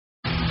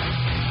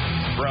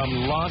From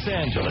Los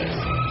Angeles,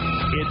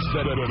 it's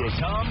the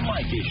Tom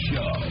Leykis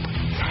Show.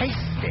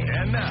 Tasty.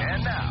 And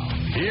now,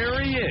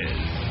 here he is,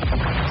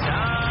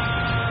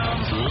 Tom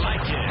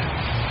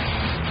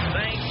Leykis.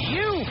 Thank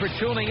you for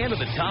tuning in to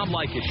the Tom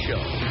Leykis Show.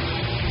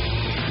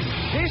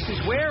 This is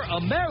where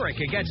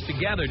America gets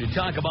together to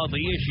talk about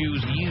the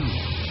issues you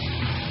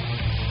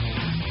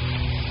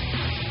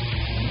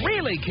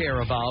really care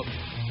about.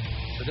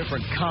 It's a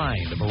different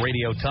kind of a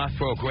radio talk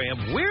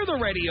program. We're the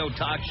radio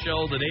talk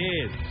show that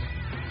is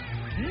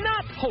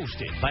not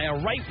hosted by a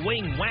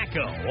right-wing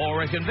wacko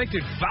or a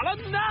convicted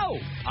felon. No!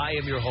 I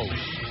am your host.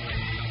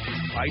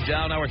 Write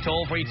down our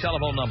toll-free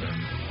telephone number.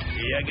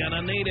 You're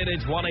gonna need it.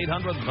 It's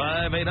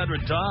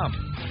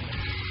 1-800-5800-TOM.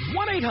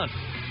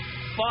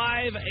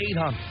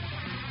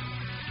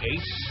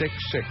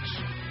 1-800-5800-866.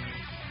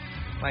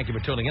 Thank you for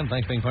tuning in.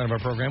 Thanks for being part of our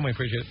program. We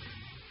appreciate it.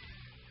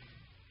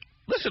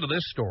 Listen to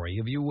this story.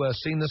 Have you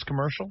seen this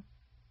commercial?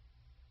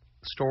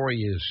 The story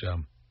is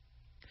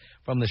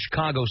from the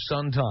Chicago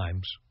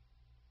Sun-Times.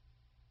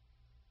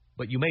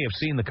 But you may have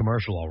seen the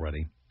commercial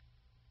already.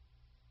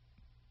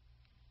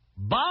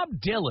 Bob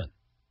Dylan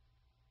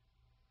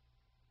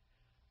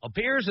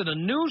appears in a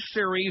new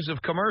series of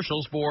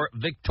commercials for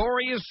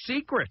Victoria's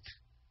Secret.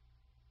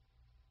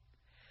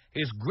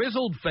 His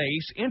grizzled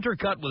face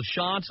intercut with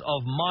shots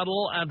of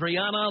model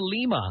Adriana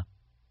Lima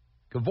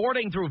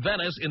cavorting through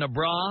Venice in a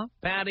bra,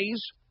 panties,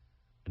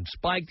 and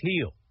spiked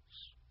heels.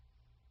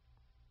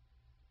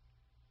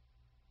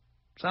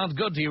 Sounds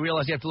good till you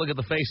realize you have to look at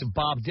the face of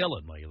Bob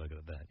Dylan while you're looking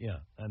at that. Yeah,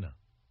 I know.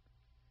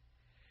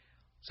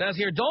 Says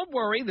here, don't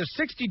worry, the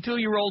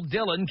 62-year-old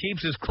Dylan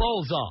keeps his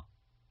clothes on.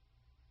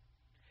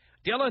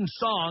 Dylan's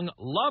song,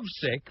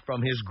 Lovesick,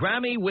 from his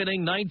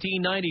Grammy-winning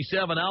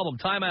 1997 album,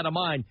 Time Out of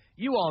Mind.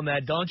 You own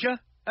that, don't you?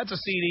 That's a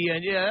CD,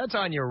 and yeah, that's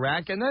on your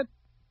rack, isn't it?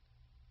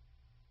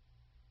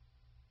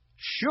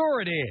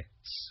 Sure it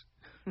is.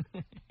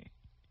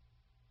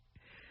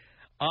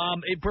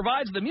 It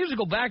provides the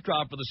musical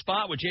backdrop for the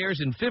spot, which airs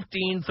in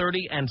 15,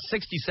 30, and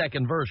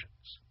 60-second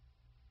versions.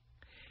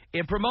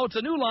 It promotes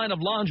a new line of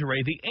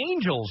lingerie, the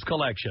Angels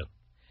Collection,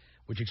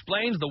 which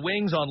explains the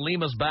wings on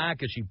Lima's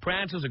back as she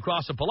prances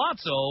across a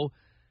palazzo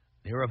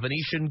near a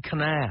Venetian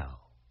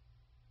canal.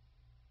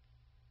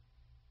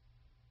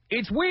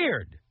 It's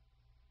weird,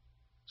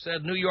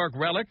 said New York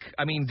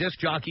disc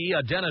jockey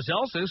Dennis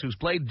Elsis, who's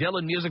played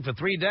Dylan music for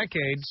 3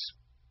 decades.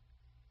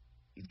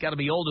 He's got to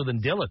be older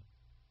than Dylan,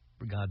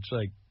 for God's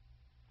sake.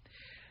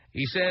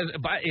 He says,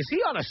 is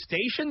he on a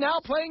station now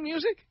playing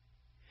music?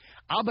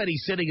 I'll bet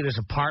he's sitting in his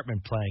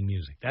apartment playing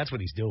music. That's what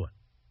he's doing.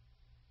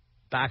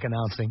 Back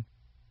announcing.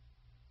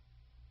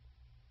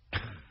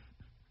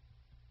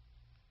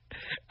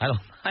 I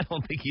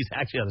don't think he's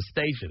actually on a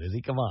station, is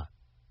he? Come on.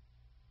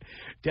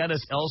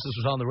 Dennis Elsis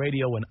was on the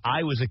radio when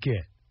I was a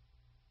kid.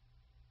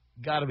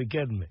 Gotta be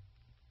kidding me.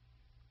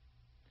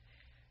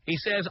 He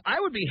says, I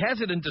would be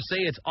hesitant to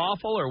say it's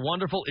awful or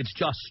wonderful. It's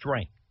just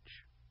strange.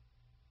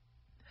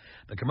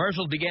 The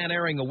commercials began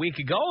airing a week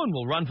ago and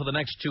will run for the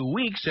next 2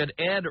 weeks, said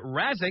Ed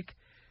Razik,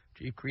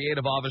 Chief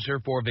Creative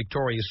Officer for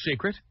Victoria's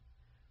Secret.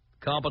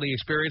 The company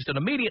experienced an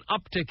immediate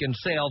uptick in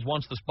sales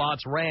once the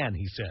spots ran,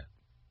 he said.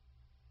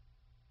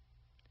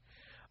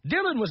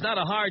 Dylan was not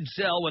a hard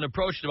sell when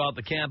approached about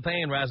the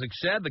campaign, Razik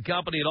said. The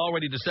company had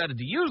already decided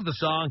to use the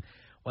song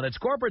when its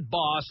corporate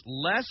boss,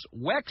 Les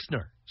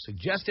Wexner,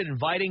 suggested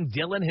inviting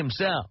Dylan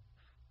himself.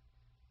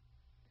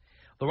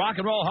 The Rock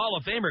and Roll Hall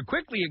of Famer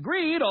quickly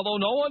agreed, although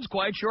no one's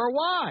quite sure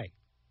why.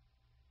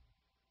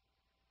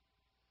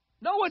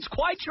 No one's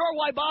quite sure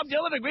why Bob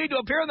Dylan agreed to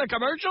appear in the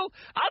commercial?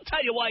 I'll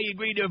tell you why he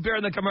agreed to appear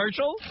in the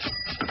commercial.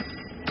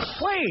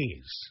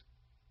 Please.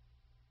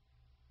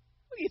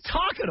 What are you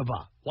talking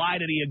about? Why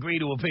did he agree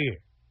to appear?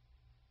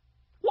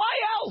 Why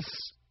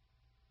else?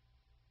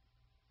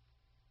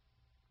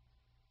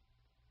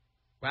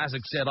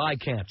 Razik said, I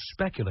can't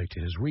speculate to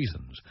his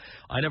reasons.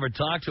 I never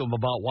talked to him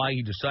about why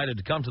he decided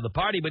to come to the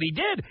party, but he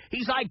did.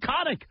 He's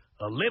iconic,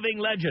 a living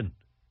legend.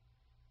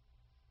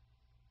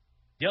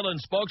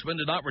 Dylan's spokesman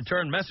did not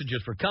return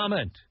messages for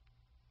comment.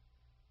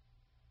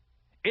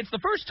 It's the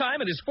first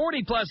time in his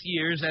 40-plus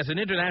years as an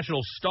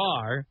international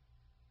star.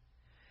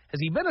 Has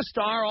he been a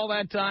star all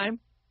that time?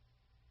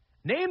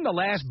 Name the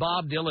last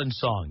Bob Dylan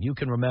song you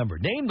can remember.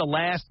 Name the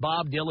last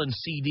Bob Dylan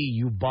CD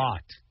you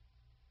bought,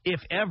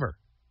 if ever.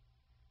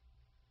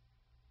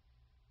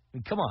 I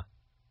mean, come on.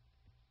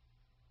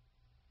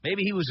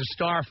 Maybe he was a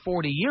star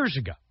 40 years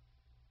ago.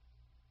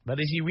 But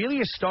is he really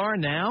a star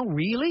now?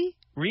 Really?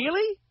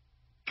 Really?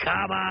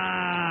 Come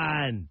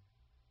on.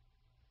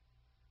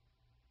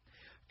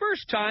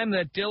 First time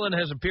that Dylan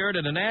has appeared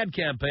in an ad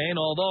campaign,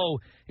 although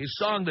his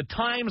song, The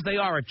Times They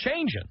Are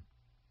A-Changin',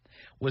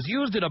 was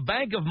used in a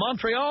Bank of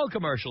Montreal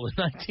commercial in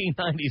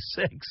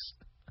 1996.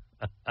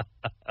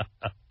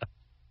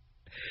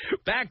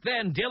 Back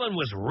then, Dylan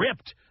was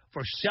ripped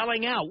for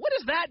selling out. What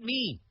does that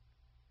mean?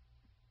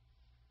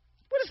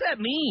 What does that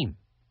mean?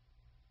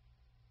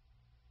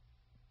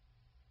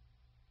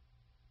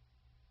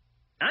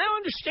 I don't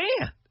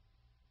understand.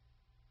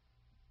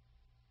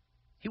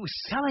 He was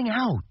selling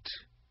out.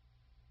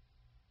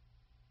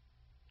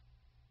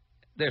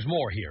 There's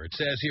more here. It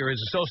says here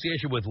his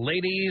association with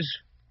ladies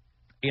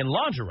in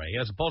lingerie,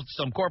 as opposed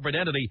to some corporate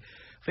entity,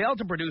 failed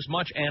to produce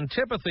much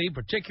antipathy,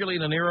 particularly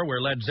in an era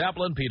where Led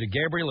Zeppelin, Peter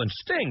Gabriel, and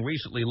Sting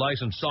recently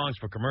licensed songs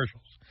for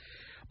commercials.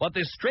 But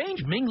this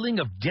strange mingling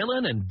of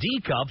Dylan and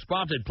D-cups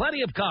prompted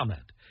plenty of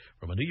comment,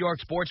 from a New York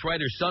sports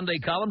writer's Sunday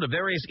column to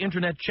various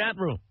internet chat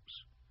rooms.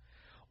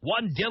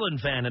 One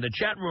Dylan fan in a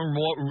chat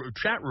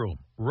room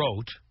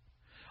wrote,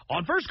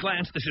 "On first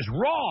glance, this is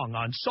wrong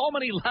on so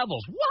many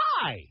levels.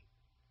 Why?"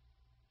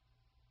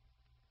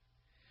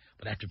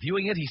 But after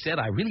viewing it, he said,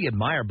 "I really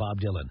admire Bob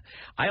Dylan.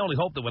 I only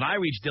hope that when I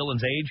reach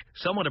Dylan's age,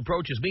 someone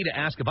approaches me to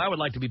ask if I would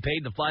like to be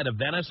paid to fly to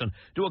Venice and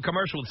do a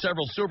commercial with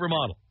several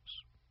supermodels."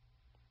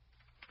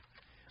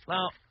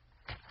 Now,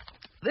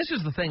 this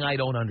is the thing I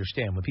don't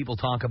understand when people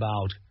talk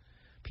about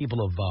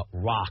people of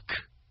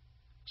rock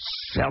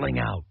selling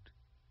out.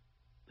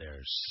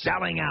 They're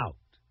selling out.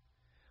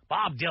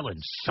 Bob Dylan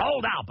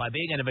sold out by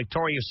being in a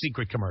Victoria's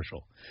Secret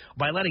commercial,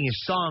 by letting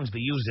his songs be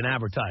used in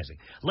advertising.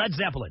 Led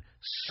Zeppelin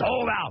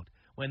sold out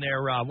when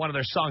one of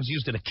their songs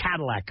used in a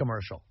Cadillac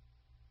commercial.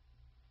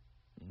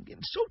 I'm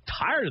getting so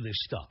tired of this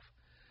stuff.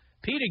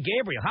 Peter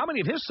Gabriel, how many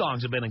of his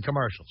songs have been in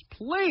commercials?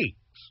 Please.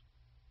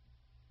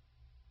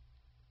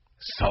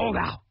 Sold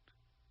out.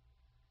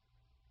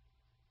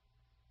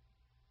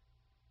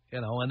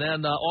 And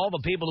then all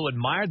the people who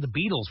admired the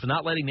Beatles for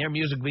not letting their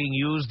music being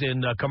used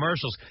in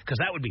commercials, because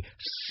that would be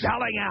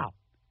selling out.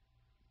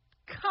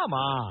 Come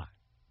on.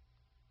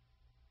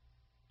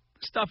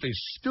 This stuff is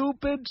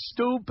stupid,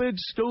 stupid,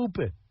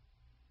 stupid.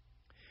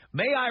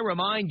 May I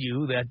remind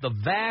you that the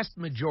vast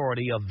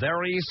majority of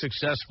very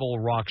successful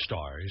rock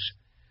stars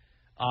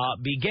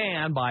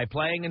began by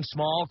playing in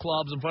small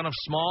clubs in front of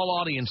small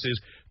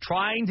audiences,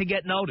 trying to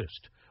get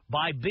noticed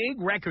by big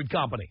record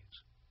companies.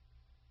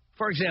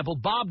 For example,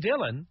 Bob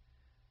Dylan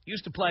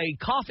used to play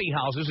coffee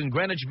houses in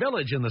Greenwich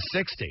Village in the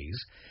 60s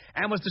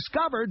and was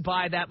discovered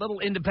by that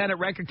little independent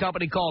record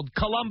company called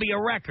Columbia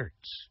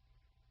Records.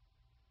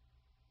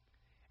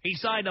 He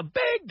signed a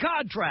big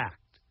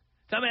contract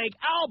to make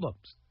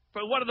albums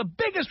for one of the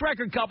biggest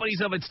record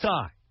companies of its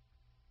time.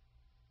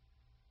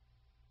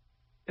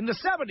 In the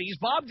 70s,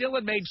 Bob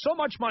Dylan made so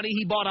much money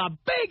he bought a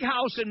big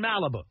house in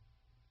Malibu.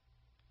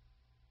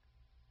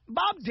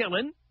 Bob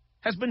Dylan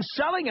has been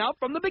selling out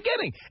from the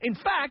beginning. In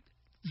fact,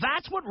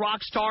 that's what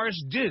rock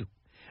stars do.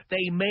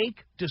 They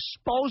make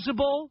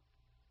disposable,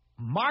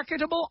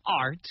 marketable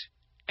art,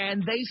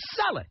 and they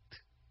sell it.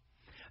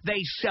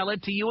 They sell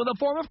it to you in the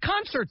form of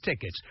concert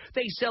tickets.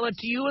 They sell it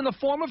to you in the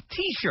form of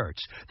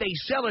T-shirts. They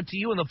sell it to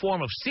you in the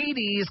form of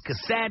CDs,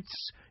 cassettes,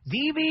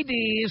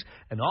 DVDs,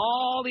 and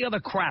all the other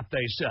crap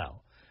they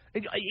sell.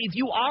 If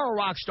you are a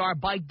rock star,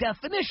 by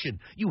definition,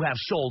 you have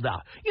sold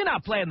out. You're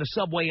not playing the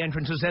subway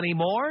entrances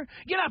anymore.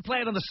 You're not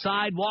playing on the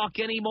sidewalk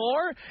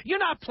anymore. You're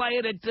not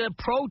playing at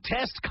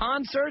protest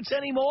concerts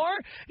anymore.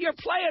 You're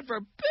playing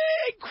for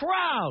big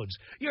crowds.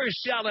 You're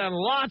selling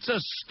lots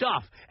of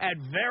stuff at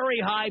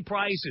very high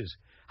prices.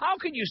 How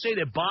can you say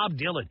that Bob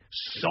Dylan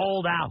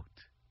sold out?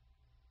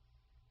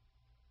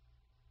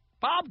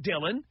 Bob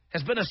Dylan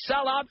has been a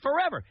sellout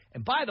forever.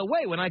 And by the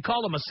way, when I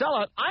call him a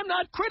sellout, I'm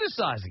not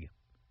criticizing him.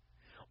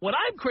 What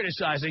I'm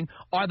criticizing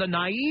are the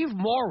naive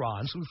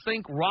morons who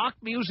think rock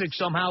music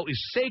somehow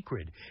is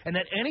sacred and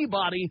that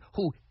anybody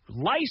who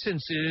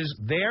licenses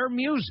their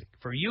music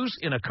for use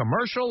in a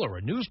commercial or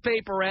a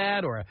newspaper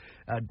ad or a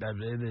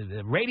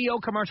radio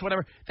commercial,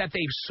 whatever, that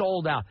they've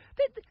sold out.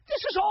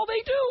 This is all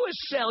they do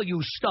is sell you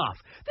stuff.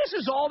 This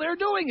is all they're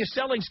doing is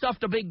selling stuff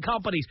to big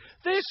companies.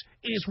 This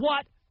is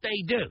what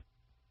they do.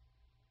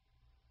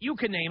 You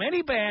can name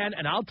any band,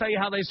 and I'll tell you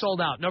how they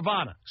sold out.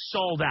 Nirvana,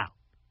 sold out.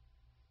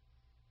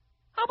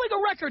 How big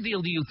a record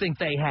deal do you think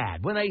they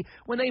had when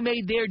they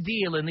made their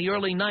deal in the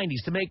early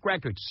 90s to make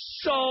records?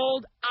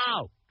 Sold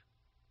out.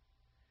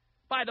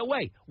 By the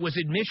way, was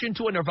admission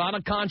to a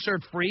Nirvana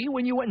concert free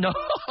when you went? No.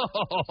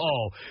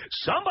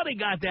 Somebody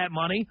got that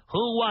money.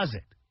 Who was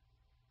it?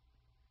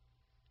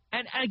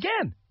 And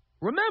again,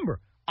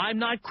 remember, I'm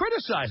not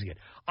criticizing it.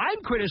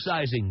 I'm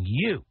criticizing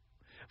you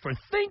for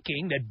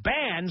thinking that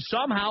bands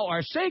somehow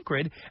are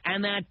sacred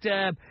and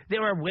that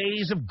there are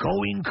ways of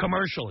going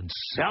commercial and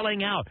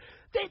selling out.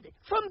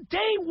 From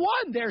day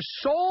one, their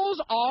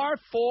souls are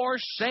for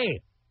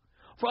sale.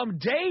 From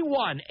day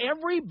one,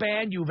 every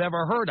band you've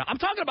ever heard of, I'm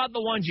talking about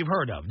the ones you've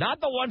heard of, not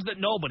the ones that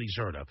nobody's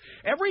heard of.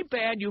 Every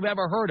band you've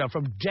ever heard of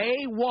from day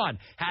one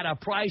had a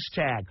price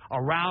tag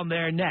around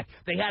their neck.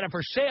 They had a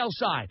for sale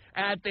sign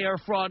at their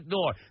front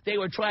door. They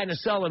were trying to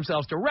sell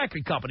themselves to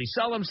record companies,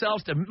 sell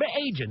themselves to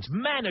agents,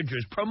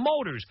 managers,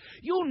 promoters,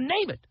 you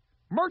name it,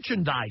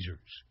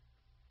 merchandisers.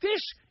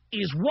 This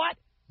is what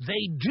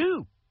they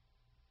do.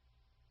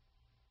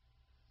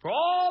 For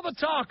all the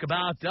talk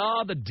about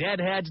the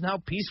Deadheads and how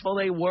peaceful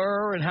they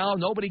were and how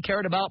nobody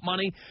cared about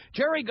money,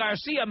 Jerry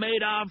Garcia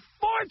made a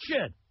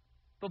fortune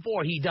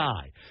before he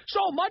died. So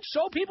much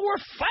so people were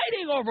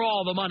fighting over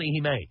all the money he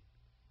made.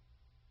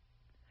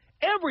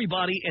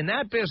 Everybody in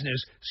that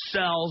business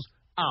sells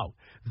out.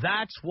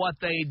 That's what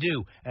they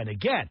do. And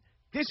again,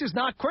 this is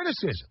not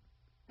criticism.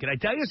 Can I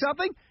tell you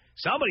something?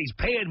 Somebody's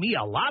paying me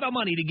a lot of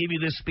money to give you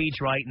this speech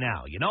right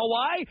now. You know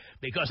why?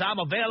 Because I'm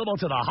available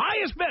to the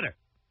highest bidder.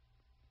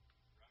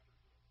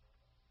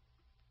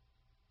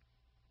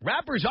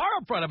 Rappers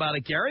are upfront about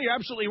it, Gary. You're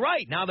absolutely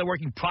right. Now they're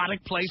working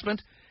product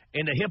placement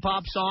into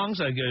hip-hop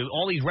songs,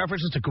 all these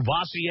references to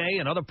Courvoisier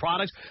and other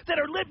products that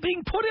are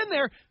being put in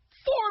there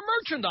for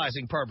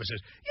merchandising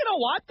purposes. You know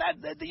what?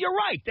 You're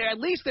right. At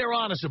least they're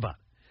honest about it.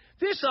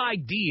 This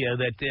idea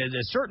that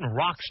certain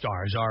rock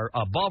stars are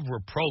above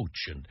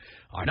reproach and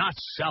are not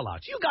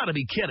sellouts, you got to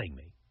be kidding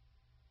me.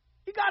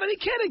 You got to be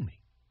kidding me.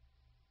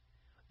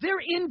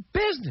 They're in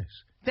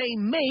business. They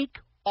make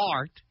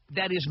art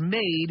that is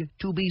made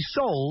to be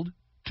sold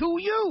to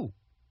you.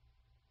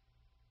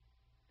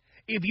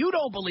 If you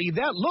don't believe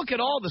that, look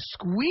at all the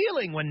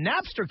squealing when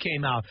Napster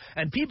came out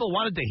and people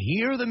wanted to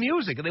hear the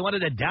music and they wanted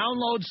to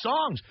download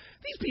songs.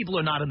 These people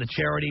are not in the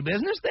charity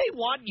business. They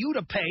want you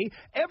to pay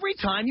every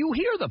time you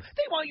hear them.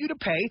 They want you to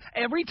pay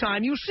every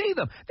time you see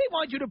them. They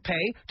want you to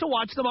pay to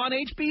watch them on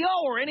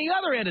HBO or any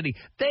other entity.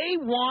 They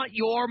want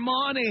your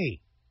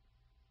money.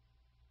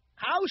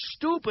 How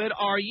stupid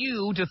are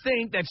you to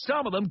think that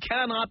some of them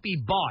cannot be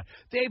bought?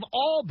 They've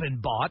all been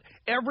bought,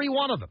 every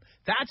one of them.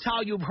 That's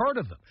how you've heard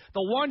of them.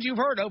 The ones you've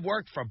heard of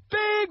work for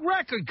big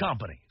record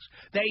companies.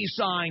 They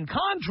sign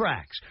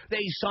contracts.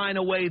 They sign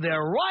away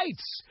their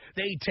rights.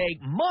 They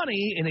take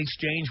money in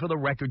exchange for the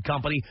record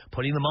company,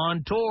 putting them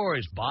on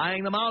tours,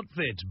 buying them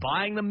outfits,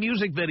 buying them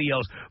music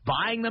videos,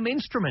 buying them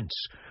instruments,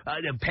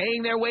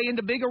 paying their way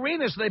into big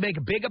arenas so they make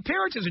big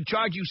appearances and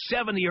charge you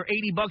 $70 or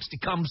 $80 to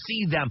come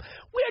see them.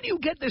 Where do you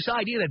get this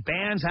idea that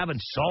bands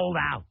haven't sold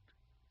out?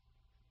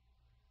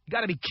 You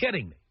got to be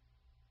kidding me.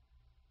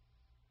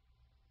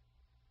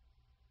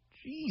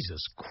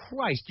 Jesus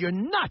Christ, you're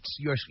nuts.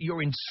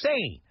 You're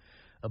insane.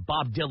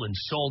 Bob Dylan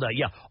sold out.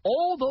 Yeah,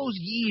 all those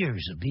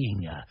years of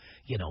being,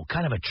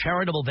 kind of a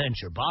charitable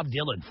venture. Bob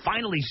Dylan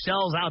finally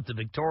sells out to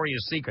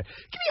Victoria's Secret.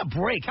 Give me a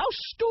break. How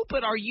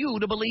stupid are you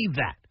to believe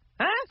that?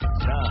 Huh?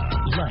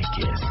 Tom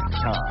Leykis.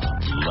 Tom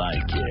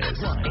Leykis.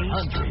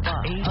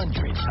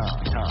 1-800-800-TOM.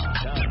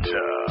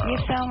 You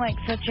sound like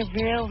such a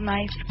real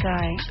nice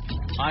guy.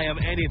 I am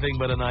anything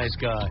but a nice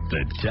guy.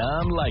 The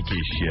Tom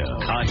Leykis Show.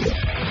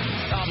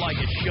 Tom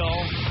Leykis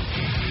Show.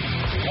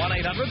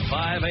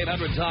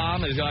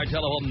 1-800-5800-TOM is our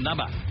telephone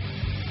number.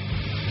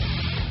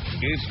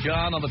 It's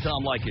John on the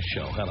Tom Leykis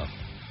Show. Hello.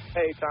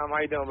 Hey, Tom. How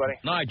you doing, buddy?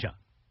 Hi, John.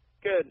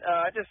 Good.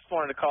 I just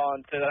wanted to call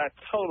and say that I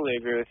totally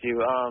agree with you.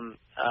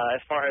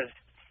 As far as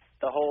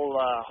the whole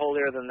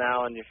holier than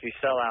thou, and if you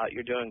sell out,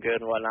 you're doing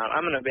good and whatnot.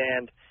 I'm in a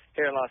band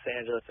here in Los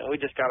Angeles, and we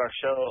just got our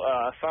show,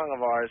 a song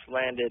of ours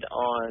landed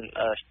on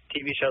a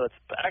TV show that's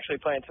actually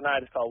playing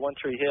tonight. It's called One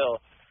Tree Hill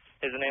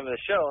is the name of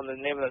the show, and the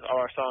name of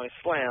our song is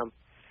Slam.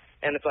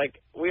 And it's like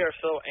we are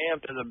so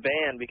amped as a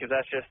band because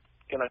that's just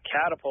going to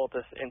catapult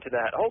us into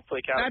that.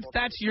 Hopefully catapult.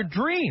 That's your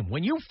dream.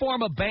 When you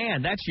form a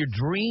band, that's your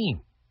dream.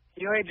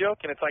 You ain't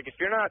joking. It's like if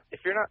you're not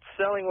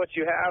selling what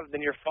you have,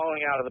 then you're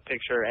falling out of the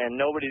picture, and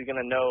nobody's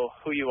going to know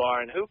who you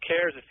are. And who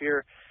cares if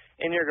you're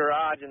in your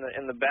garage in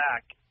the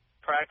back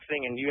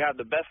practicing and you have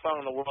the best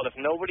song in the world? If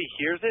nobody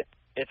hears it,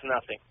 it's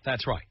nothing.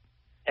 That's right.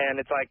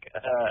 And it's like,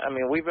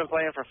 we've been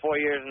playing for 4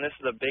 years, and this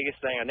is the biggest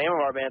thing. The name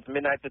of our band's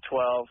Midnight to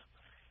 12.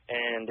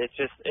 And it's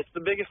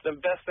the biggest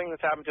and best thing that's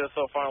happened to us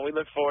so far, and we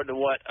look forward to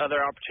what other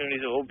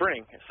opportunities it will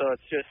bring. So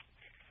it's just...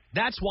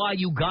 That's why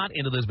you got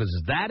into this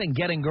business, that and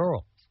getting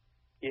girls.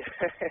 Yeah.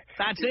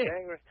 That's it.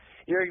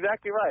 You're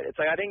exactly right. It's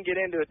like I didn't get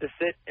into it to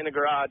sit in a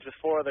garage with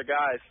 4 other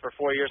guys for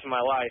 4 years of my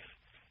life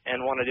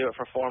and want to do it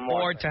for 4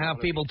 more. Or to have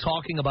people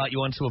talking about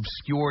you on some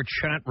obscure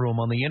chat room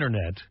on the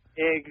Internet.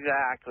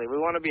 Exactly. We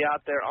want to be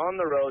out there on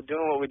the road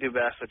doing what we do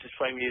best, which is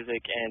play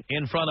music and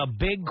in front of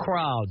big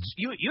crowds.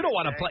 You don't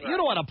want to play. You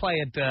don't want to play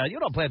at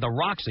the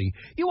Roxy.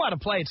 You want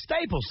to play at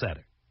Staples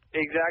Center.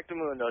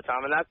 Exactamundo,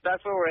 Tom, and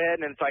that's where we're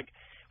heading. And it's like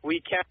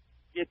we can't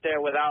get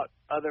there without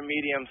other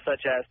mediums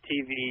such as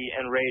TV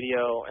and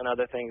radio and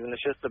other things. And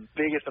it's just the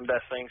biggest and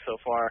best thing so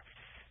far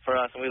for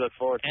us, and we look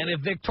forward to it. And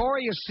if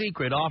Victoria's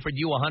Secret offered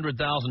you $100,000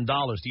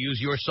 to use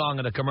your song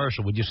in a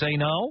commercial, would you say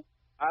no?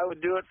 I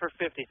would do it for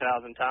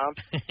 $50,000, Tom.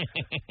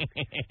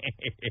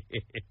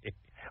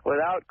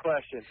 Without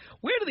question.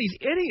 Where do these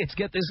idiots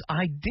get this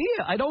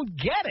idea? I don't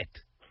get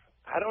it.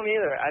 I don't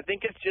either. I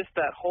think it's just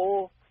that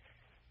whole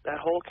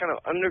kind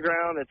of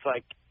underground. It's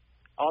like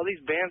all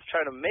these bands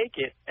try to make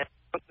it, and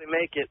once they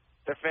make it,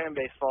 their fan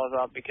base falls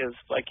off because,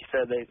 like you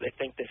said, they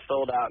think they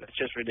sold out. It's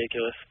just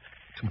ridiculous.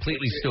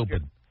 Completely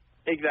stupid.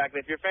 Exactly.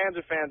 If your fans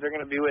are fans, they're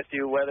going to be with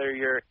you whether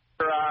you're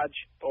garage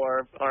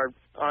or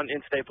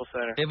in Staples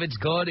Center. If it's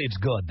good, it's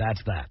good.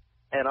 That's that.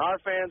 And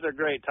our fans are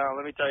great, Tom.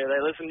 Let me tell you,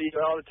 they listen to you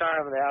all the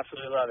time, and they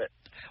absolutely love it.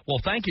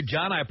 Well, thank you,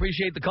 John. I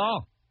appreciate the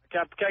call.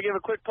 Can I give a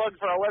quick plug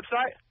for our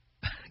website?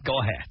 Go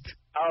ahead.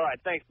 All right.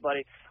 Thanks,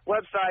 buddy.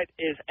 Website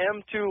is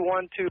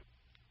M212.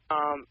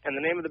 And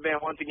the name of the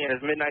band, once again, is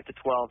Midnight to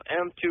 12,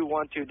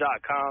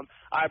 M212.com.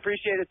 I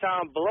appreciate it,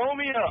 Tom. Blow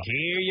me up.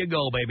 Here you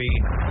go, baby.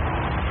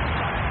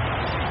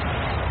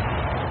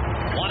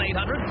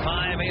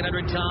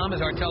 1-800-5800-TOM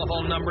is our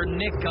telephone number.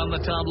 Nick on the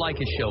Tom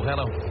Leykis Show.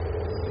 Hello.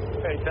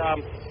 Hey,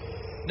 Tom.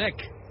 Nick.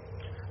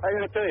 I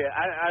got to tell you,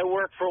 I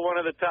work for one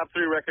of the top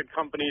 3 record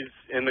companies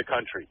in the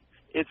country.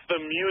 It's the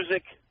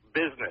music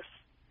business.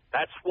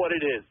 That's what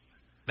it is.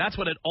 That's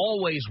what it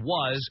always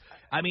was.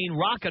 I mean,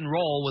 rock and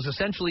roll was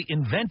essentially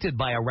invented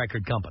by a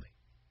record company.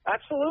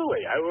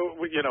 Absolutely. I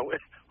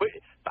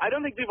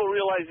don't think people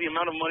realize the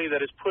amount of money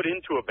that is put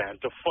into a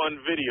band to fund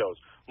videos,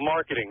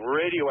 marketing,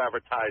 radio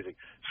advertising,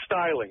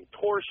 styling,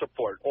 tour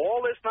support,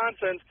 all this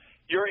nonsense.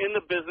 You're in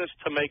the business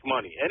to make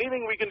money.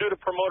 Anything we can do to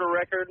promote a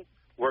record,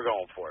 we're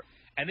going for it.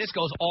 And this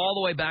goes all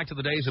the way back to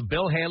the days of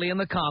Bill Haley and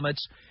the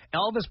Comets.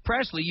 Elvis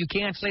Presley, you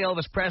can't say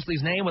Elvis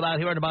Presley's name without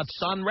hearing about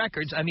Sun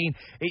Records. I mean,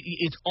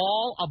 it's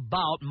all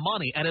about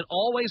money, and it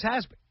always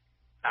has been.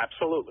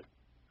 Absolutely.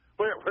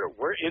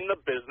 We're in the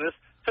business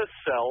to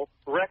sell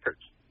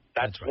records.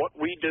 That's right. What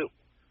we do.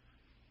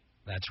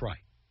 That's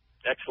right.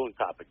 Excellent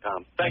topic,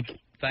 Tom. Thank you.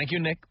 Thank you,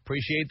 Nick.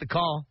 Appreciate the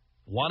call.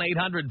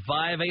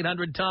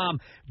 1-800-5800-TOM.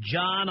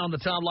 John on the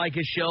Tom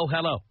Leykis Show.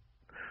 Hello.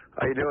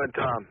 How you doing,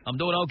 Tom? I'm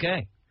doing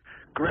okay.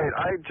 Great.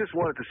 I just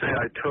wanted to say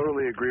I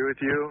totally agree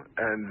with you,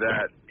 and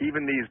that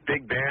even these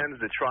big bands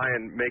that try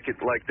and make it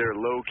like they're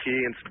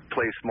low-key and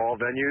play small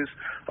venues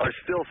are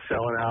still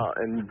selling out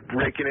and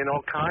raking in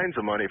all kinds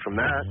of money from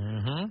that.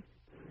 Mm-hmm.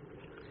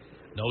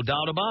 No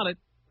doubt about it.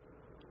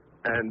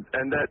 And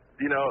that,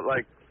 you know,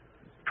 like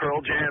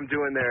Pearl Jam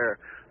doing their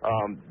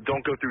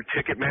don't go through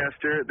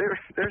Ticketmaster, they're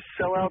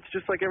sellouts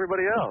just like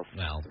everybody else.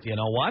 Well, you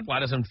know what? Why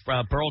doesn't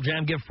Pearl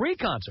Jam give free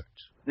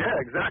concerts? Yeah,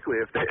 exactly.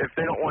 If they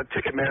don't want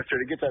Ticketmaster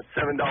to get that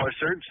 $7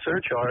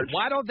 surcharge.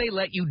 Why don't they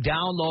let you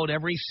download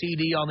every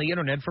CD on the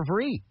Internet for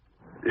free?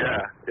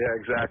 Yeah,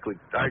 exactly.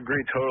 I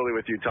agree totally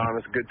with you, Tom.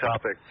 It's a good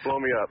topic. Blow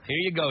me up. Here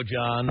you go,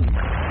 John.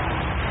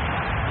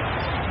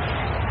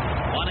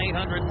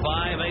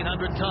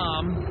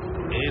 1-800-5800-TOM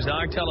is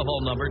our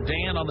telephone number.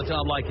 Dan on the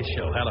Tom Leykis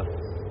Show. Hello.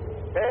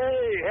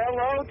 Hey,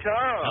 hello,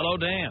 Tom. Hello,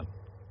 Dan.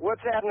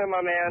 What's happening, my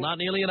man? Not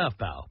nearly enough,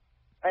 pal.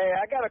 Hey,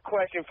 I got a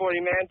question for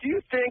you, man. Do you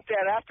think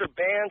that after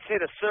bands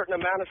hit a certain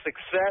amount of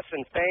success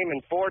and fame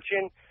and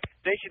fortune,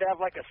 they should have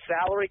like a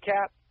salary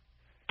cap?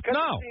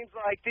 Because No. it seems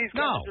like these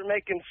guys are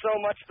making so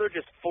much, they're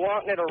just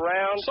flaunting it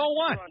around. So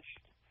what?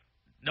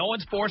 No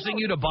one's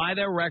forcing you to buy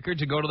their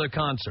records or go to their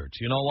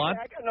concerts. You know what?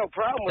 Yeah, I got no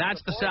problem with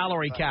That's the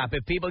salary cap.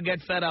 If people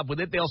get fed up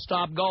with it, they'll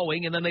stop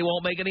going, and then they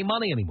won't make any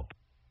money anymore.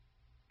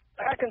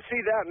 I can see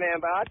that,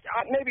 man, but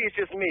maybe it's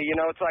just me. You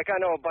know, it's like I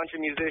know a bunch of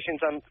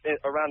musicians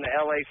around the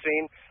L.A.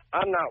 scene.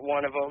 I'm not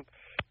one of them,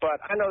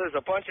 but I know there's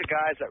a bunch of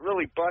guys that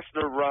really bust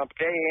their rump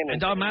day in and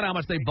It doesn't matter how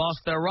much they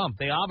bust their rump.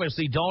 They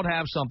obviously don't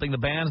have something the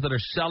bands that are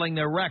selling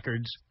their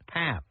records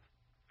have.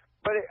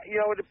 But, you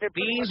know,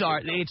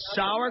 it's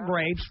sour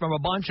grapes from a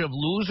bunch of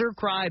loser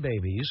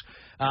crybabies.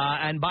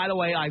 And by the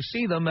way, I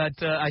see them in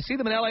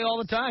L.A. all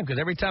the time, because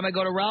every time I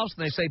go to Ralph's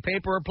and they say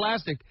paper or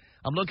plastic,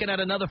 I'm looking at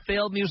another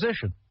failed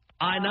musician.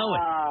 I know it.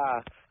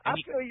 I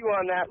feel you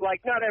on that. Like,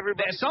 not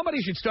everybody.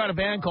 Somebody should start a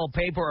band called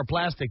Paper or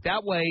Plastic.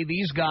 That way,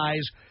 these guys,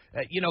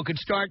 could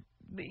start,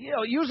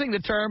 using the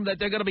term that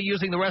they're going to be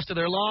using the rest of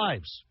their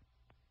lives.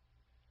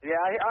 Yeah,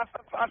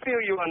 I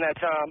feel you on that,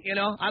 Tom. You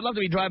know, I'd love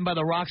to be driving by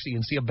the Roxy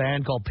and see a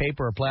band called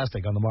Paper or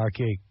Plastic on the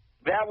marquee.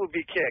 That would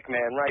be kick,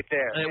 man, right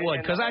there. It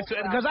would, because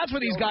that's where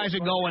these guys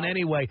are going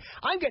anyway.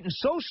 I'm getting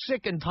so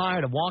sick and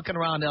tired of walking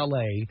around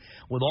L.A.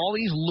 with all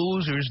these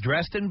losers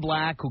dressed in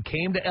black who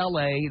came to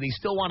L.A. They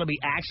still want to be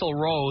Axl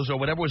Rose or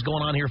whatever was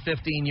going on here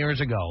 15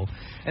 years ago,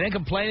 and then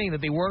complaining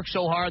that they work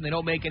so hard and they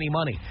don't make any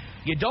money.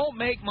 You don't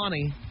make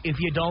money if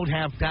you don't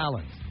have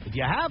talent. If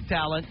you have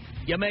talent,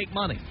 you make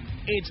money.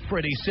 It's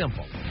pretty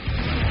simple.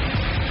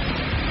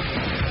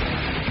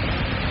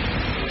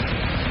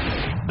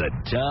 The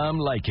Tom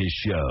Leykis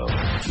Show.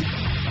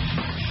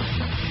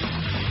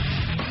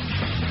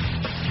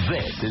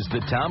 This is the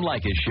Tom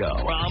Leykis Show.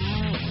 From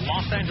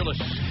Los Angeles,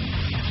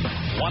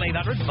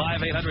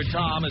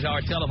 1-800-5800-TOM is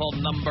our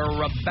telephone number.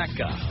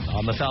 Rebecca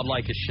on the Tom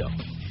Leykis Show.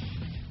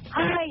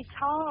 Hi,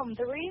 Tom.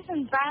 The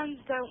reason bands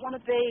don't want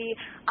to be,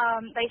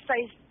 they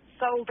say,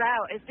 sold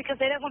out is because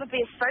they don't want to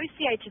be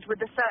associated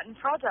with a certain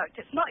product.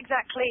 It's not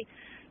exactly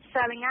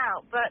selling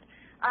out, but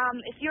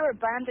if you're a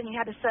band and you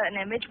had a certain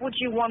image, would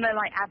you want to,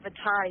 like,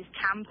 advertise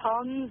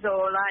tampons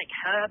or, like,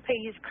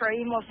 herpes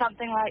cream or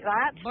something like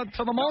that? But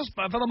for the most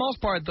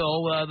part,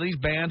 though, these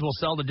bands will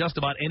sell to just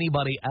about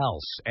anybody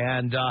else.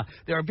 And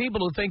there are people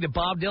who think that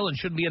Bob Dylan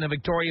shouldn't be in a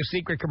Victoria's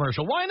Secret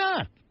commercial. Why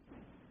not?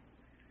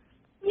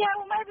 Yeah,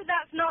 well, maybe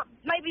that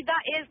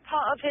is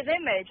part of his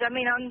image. I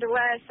mean,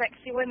 underwear,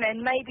 sexy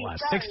women, maybe What,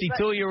 so. a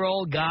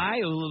 62-year-old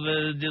guy who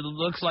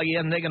looks like he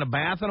hasn't taken a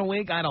bath in a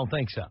week? I don't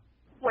think so.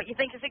 What, you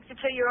think a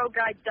 62-year-old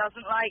guy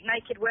doesn't like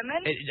naked women?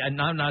 And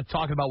I'm not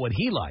talking about what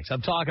he likes.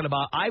 I'm talking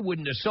about I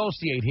wouldn't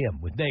associate him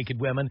with naked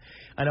women.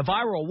 And if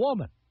I were a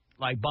woman,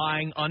 like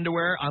buying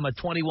underwear, I'm a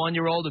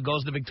 21-year-old who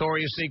goes to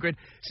Victoria's Secret,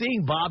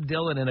 seeing Bob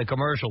Dylan in a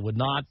commercial would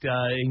not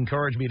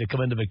encourage me to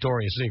come into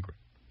Victoria's Secret.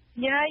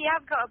 You know, you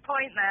have got a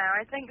point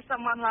there. I think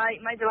someone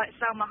maybe like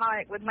Selma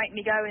Hayek would make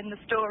me go in the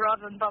store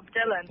rather than Bob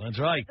Dylan. That's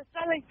right.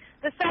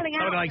 The selling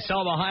out. Somebody like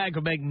Selma Hayek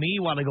would make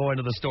me want to go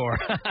into the store.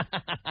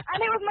 And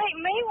it would make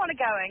me want to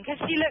go in because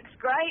she looks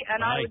great,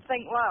 and I would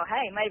think, well,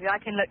 hey, maybe I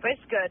can look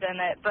this good in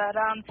it. But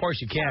of course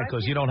you can't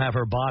because you don't have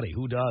her body.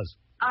 Who does?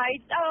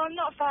 I'm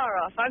not far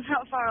off. I'm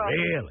not far off.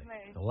 Really?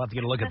 We'll have to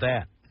get a look at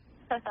that.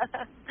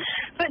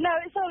 But no,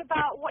 it's all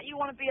about what you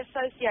want to be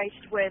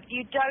associated with.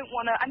 You don't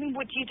want to. I mean,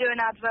 would you do an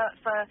advert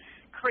for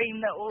cream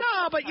that will?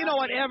 No, but you know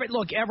what?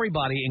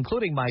 Everybody,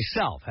 including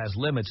myself, has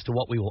limits to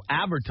what we will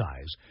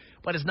advertise.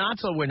 But it's not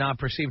so we're not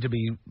perceived to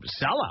be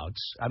sellouts.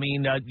 I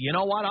mean, you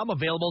know what? I'm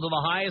available to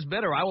the highest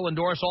bidder. I will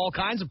endorse all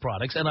kinds of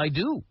products, and I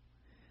do.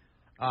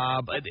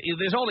 But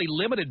there's only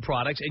limited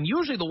products, and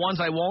usually the ones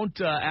I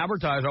won't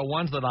advertise are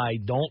ones that I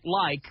don't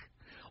like,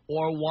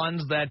 or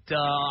ones that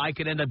I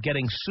could end up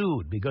getting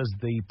sued because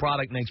the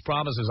product makes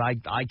promises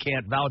I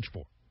can't vouch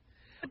for.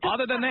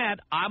 Other than that,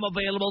 I'm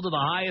available to the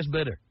highest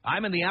bidder.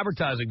 I'm in the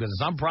advertising business.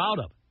 I'm proud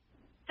of it.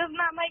 Doesn't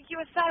that make you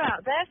a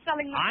sellout? They're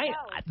selling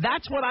themselves.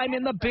 That's what I'm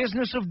in the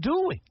business of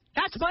doing.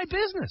 That's my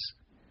business.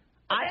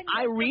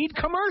 I read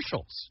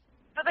commercials.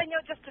 But then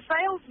you're just a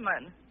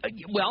salesman.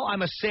 Well,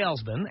 I'm a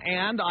salesman,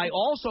 and I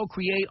also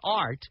create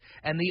art,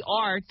 and the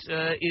art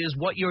is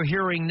what you're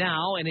hearing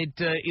now, and it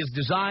is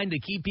designed to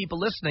keep people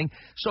listening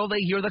so they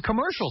hear the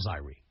commercials I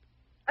read.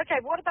 Okay,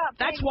 what about...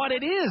 That's what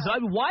it is.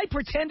 Why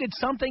pretend it's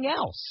something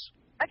else?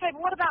 Okay,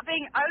 but what about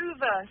being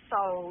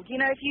oversold? You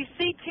know, if you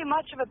see too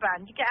much of a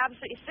band, you get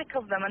absolutely sick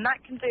of them, and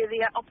that can do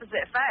the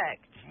opposite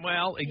effect.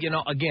 Well, you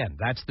know, again,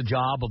 that's the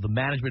job of the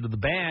management of the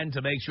band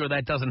to make sure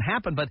that doesn't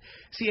happen. But,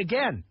 see,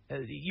 again,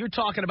 you're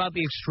talking about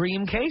the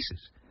extreme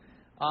cases.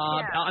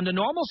 Under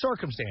normal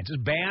circumstances,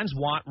 bands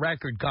want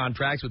record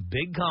contracts with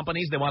big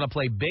companies. They want to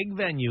play big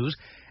venues.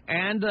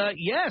 And,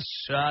 yes,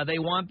 they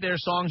want their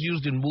songs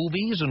used in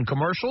movies and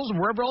commercials and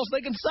wherever else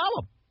they can sell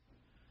them.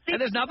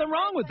 And there's nothing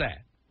wrong with that.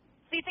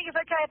 So you think it's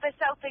okay if they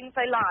sell things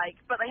they like,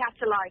 but they have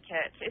to like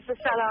it? It's a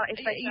sellout if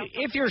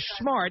they If you're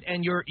smart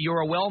and you're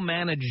a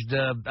well-managed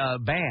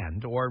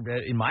band, or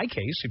in my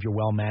case, if you're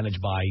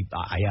well-managed by,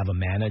 I have a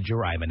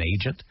manager, I have an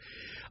agent.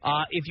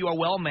 If you are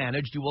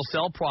well-managed, you will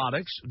sell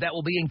products that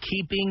will be in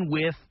keeping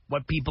with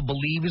what people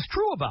believe is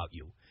true about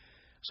you.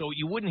 So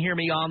you wouldn't hear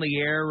me on the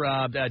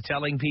air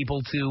telling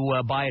people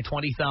to buy a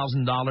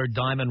 $20,000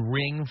 diamond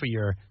ring for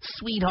your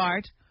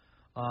sweetheart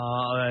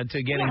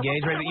to get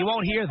engaged. You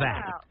won't hear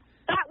that.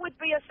 That would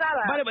be a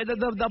sellout.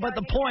 But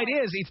the point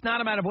is, it's not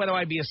a matter of whether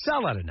I'd be a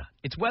sellout or not.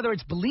 It's whether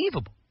it's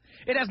believable.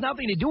 It has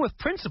nothing to do with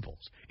principles.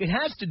 It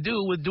has to do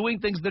with doing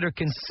things that are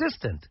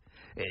consistent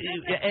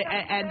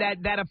and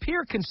that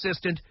appear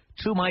consistent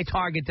to my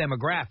target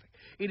demographic.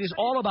 It is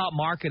all about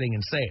marketing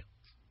and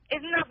sales.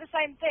 Isn't that the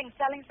same thing,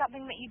 selling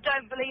something that you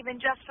don't believe in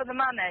just for the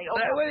money?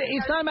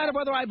 It's not a matter of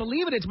whether I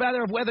believe it. It's a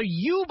matter of whether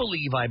you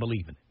believe I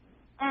believe in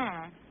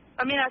it.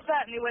 I mean, I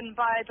certainly wouldn't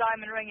buy a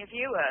diamond ring if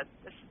you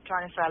were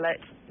trying to sell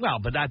it. Well,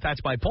 but that's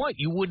my point.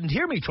 You wouldn't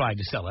hear me trying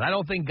to sell it. I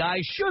don't think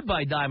guys should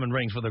buy diamond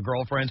rings for their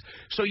girlfriends,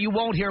 so you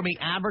won't hear me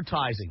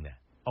advertising that,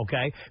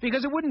 okay?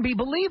 Because it wouldn't be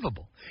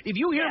believable. If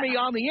you hear me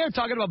on the air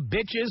talking about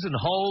bitches and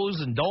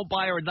hoes and don't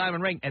buy her a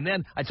diamond ring, and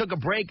then I took a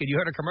break and you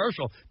heard a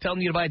commercial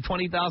telling you to buy a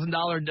 $20,000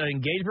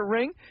 engagement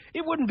ring,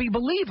 it wouldn't be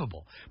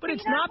believable. But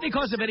it's not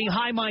because of any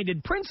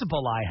high-minded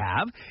principle I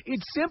have.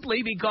 It's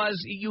simply because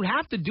you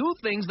have to do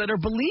things that are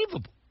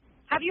believable.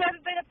 Have you ever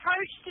been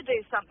approached to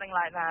do something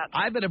like that?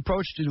 I've been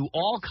approached to do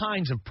all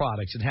kinds of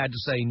products and had to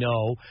say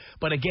no.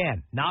 But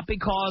again, not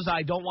because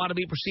I don't want to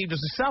be perceived as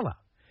a sellout.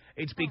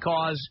 It's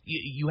because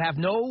you have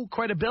no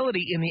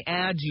credibility in the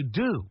ads you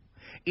do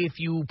if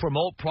you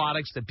promote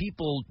products that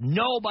people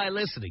know by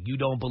listening you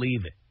don't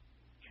believe it.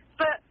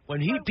 But when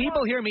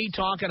people hear me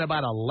talking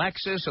about a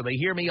Leykis or they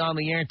hear me on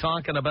the air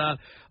talking about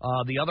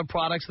the other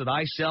products that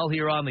I sell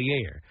here on the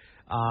air,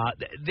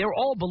 they're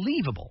all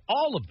believable,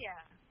 all of them.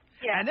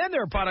 Yeah. And then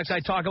there are products I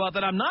talk about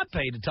that I'm not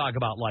paid to talk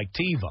about, like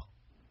TiVo.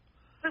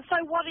 So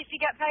what if you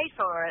get paid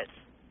for it?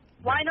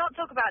 Why not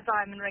talk about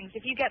diamond rings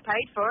if you get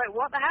paid for it?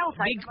 What the hell?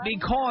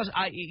 Because,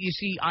 you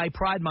see, I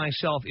pride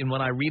myself in when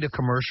I read a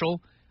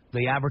commercial,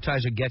 the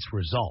advertiser gets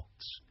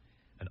results.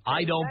 And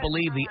I don't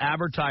believe the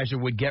advertiser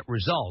would get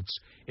results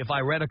if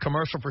I read a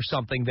commercial for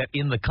something that,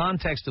 in the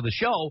context of the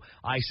show,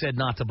 I said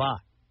not to buy.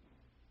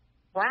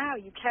 Wow,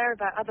 you care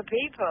about other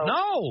people.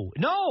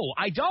 No,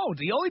 I don't.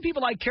 The only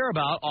people I care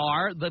about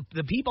are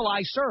the people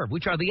I serve,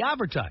 which are the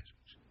advertisers.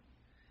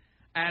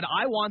 And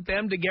I want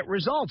them to get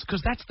results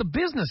because that's the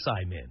business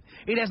I'm in.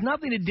 It has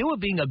nothing to do with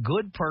being a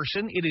good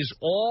person. It is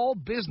all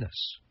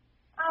business.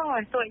 Oh,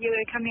 I thought you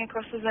were coming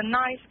across as a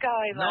nice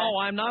guy there. No,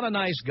 I'm not a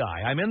nice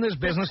guy. I'm in this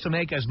business to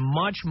make as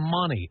much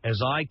money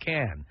as I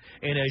can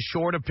in as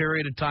short a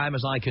period of time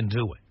as I can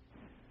do it.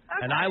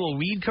 Okay. And I will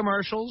read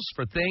commercials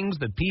for things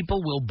that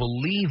people will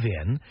believe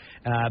in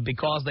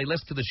because they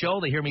listen to the show,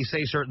 they hear me say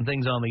certain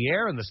things on the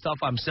air, and the stuff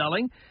I'm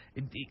selling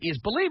is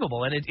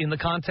believable and in the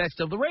context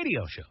of the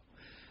radio show.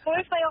 Well,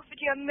 if they offered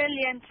you $1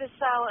 million to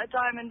sell a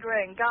diamond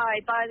ring,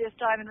 guy, buy this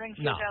diamond ring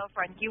for your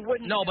girlfriend, you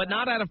wouldn't. No, but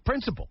not out of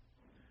principle.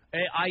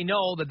 I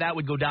know that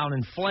would go down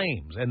in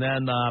flames, and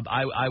then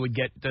I would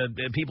get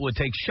people would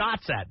take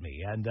shots at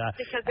me, and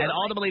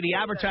ultimately the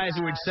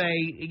advertiser would say,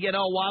 you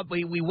know what,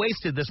 we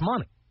wasted this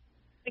money.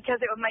 Because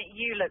it would make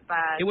you look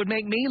bad. It would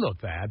make me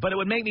look bad, but it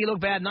would make me look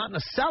bad not in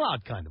a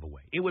sellout kind of a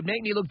way. It would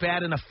make me look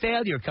bad in a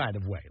failure kind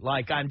of way,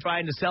 like I'm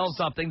trying to sell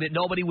something that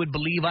nobody would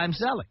believe I'm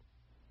selling.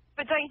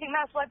 But don't you think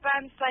that's why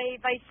bands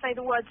say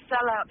the word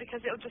sellout,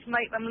 because it'll just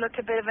make them look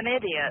a bit of an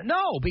idiot?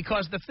 No,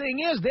 because the thing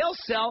is, they'll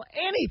sell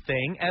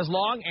anything as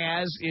long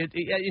as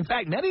in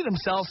fact, many of them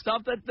sell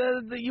stuff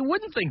that you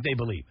wouldn't think they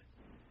believe.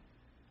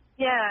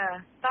 Yeah,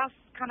 that's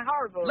kind of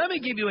horrible. Let me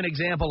give you an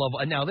example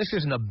of, now this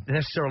isn't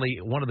necessarily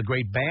one of the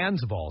great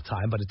bands of all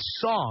time, but it's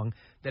a song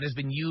that has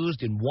been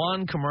used in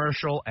one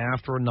commercial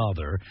after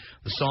another.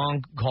 The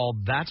song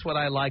called That's What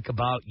I Like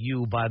About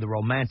You by the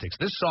Romantics.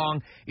 This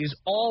song is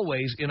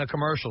always in a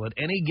commercial at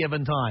any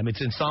given time.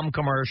 It's in some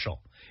commercial.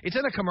 It's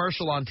in a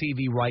commercial on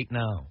TV right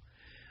now.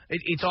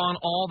 It's on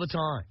all the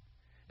time.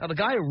 Now, the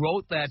guy who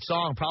wrote that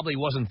song probably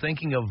wasn't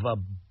thinking of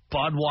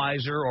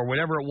Budweiser or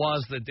whatever it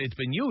was that it's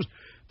been used.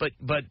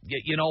 But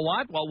you know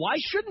what? Well, why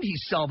shouldn't he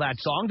sell that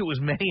song to as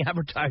many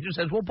advertisers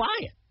as will buy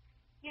it?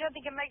 You don't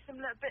think it makes him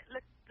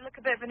look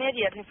a bit of an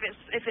idiot if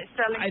it's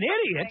selling? An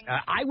idiot?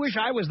 I wish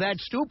I was that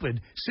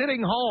stupid,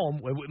 sitting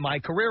home with my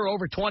career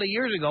over 20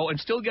 years ago and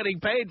still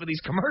getting paid for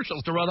these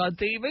commercials to run on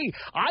TV.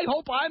 I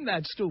hope I'm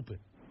that stupid.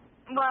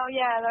 Well,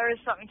 yeah, there is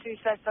something to be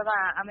said for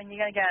that. I mean,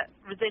 you're going to get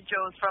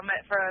residuals from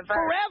it for a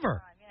very long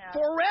time.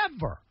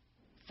 Forever.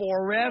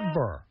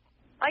 Yeah.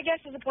 I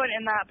guess there's a point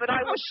in that, but how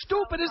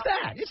stupid is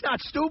that? It's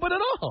not stupid at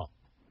all.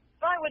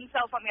 But I wouldn't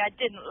sell something I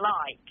didn't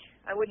like.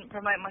 I wouldn't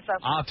promote myself.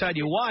 I'll tell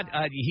you what,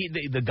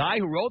 the guy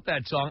who wrote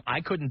that song,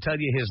 I couldn't tell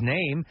you his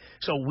name,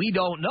 so we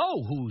don't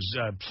know whose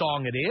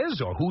song it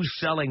is or who's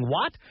selling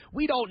what.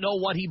 We don't know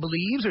what he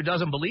believes or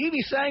doesn't believe.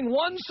 He sang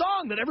one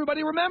song that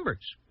everybody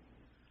remembers.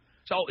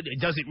 So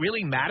does it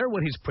really matter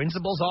what his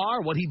principles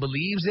are, what he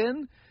believes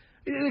in?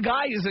 The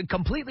guy is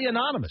completely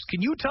anonymous.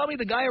 Can you tell me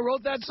the guy who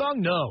wrote that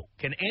song? No.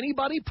 Can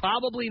anybody?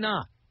 Probably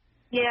not.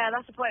 Yeah,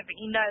 that's the point. But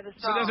you know the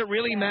song. So does it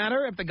really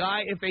matter if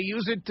they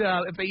use it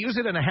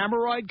in a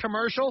hemorrhoid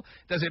commercial?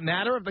 Does it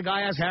matter if the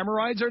guy has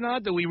hemorrhoids or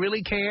not? Do we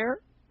really care?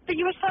 But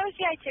you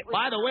associate it with.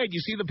 By the way, do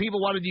you see the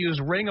people wanted to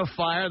use "Ring of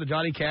Fire," the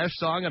Johnny Cash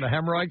song, in a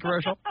hemorrhoid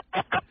commercial?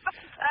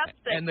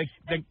 And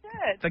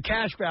the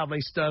Cash family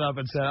stood up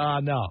and said, "Oh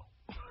no."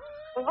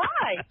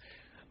 Why?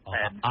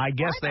 I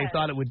guess they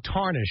thought it would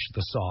tarnish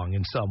the song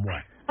in some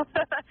way.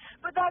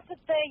 But that's the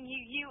thing.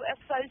 You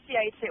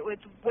associate it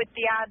with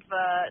the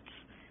advert.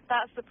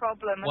 That's the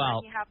problem. And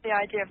then you have the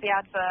idea of the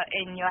advert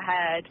in your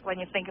head when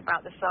you think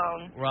about the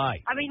song.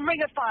 Right. I mean,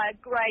 Ring of Fire,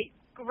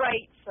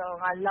 great song.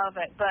 I love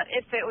it. But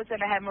if it was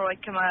in a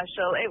hemorrhoid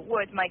commercial, it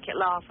would make it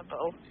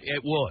laughable.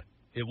 It would.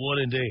 It would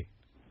indeed.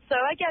 So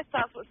I guess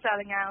that's what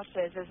selling out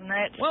is, isn't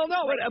it? Well,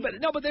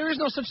 but there is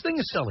no such thing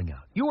as selling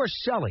out. You are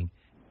selling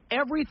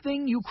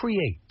everything you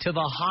create to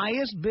the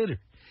highest bidder.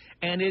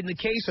 And in the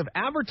case of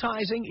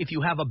advertising, if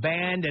you have a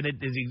band and it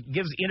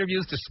gives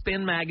interviews to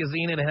Spin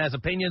Magazine and it has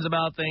opinions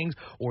about things,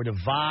 or to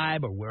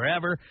Vibe or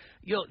wherever,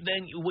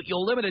 what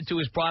you'll limit it to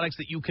is products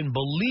that you can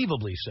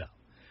believably sell.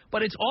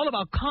 But it's all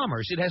about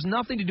commerce. It has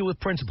nothing to do with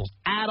principles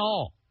at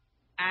all.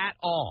 At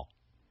all.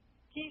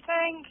 Do you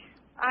think?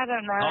 I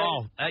don't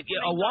know.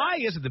 Why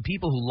is it that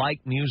people who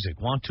like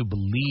music want to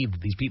believe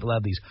that these people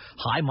have these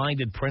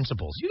high-minded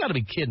principles? You got to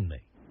be kidding me.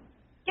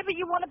 Yeah, but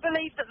you want to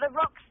believe that the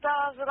rock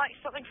stars are like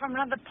something from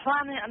another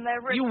planet and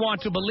they're really... You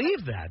want to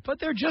believe that, but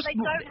they're just... They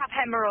don't have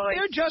hemorrhoids.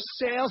 They're just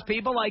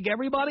salespeople like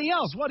everybody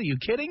else. What, are you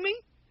kidding me?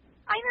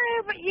 I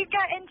know, but you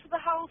get into the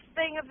whole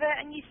thing of it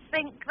and you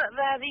think that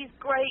they're these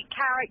great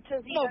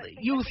characters.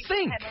 You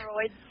think,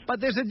 but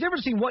there's a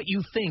difference between what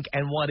you think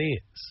and what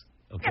is.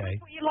 Okay. Yeah,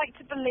 that's what you like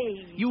to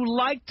believe. You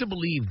like to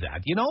believe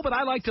that, but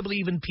I like to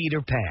believe in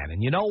Peter Pan.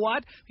 And you know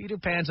what? Peter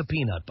Pan's a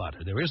peanut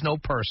butter. There is no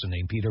person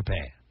named Peter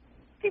Pan.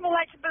 People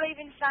like to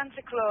believe in Santa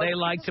Claus. They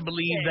like to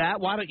believe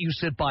that. Why don't you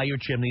sit by your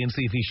chimney and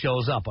see if he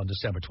shows up on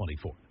December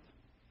 24th?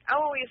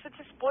 Oh, you're such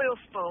a spoil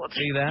sport.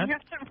 See that? You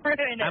have to ruin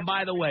it. And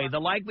by the way,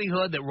 the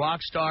likelihood that rock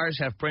stars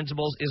have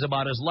principles is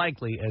about as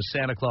likely as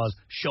Santa Claus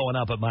showing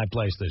up at my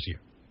place this year.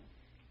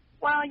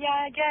 Well,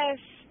 yeah,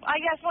 I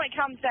guess when it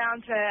comes down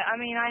to it, I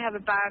mean, I have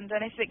a band,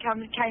 and if it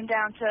came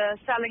down to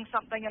selling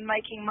something and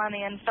making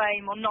money and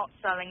fame or not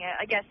selling it,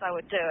 I guess I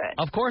would do it.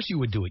 Of course you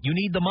would do it. You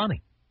need the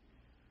money.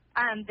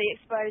 And the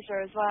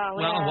exposure as well.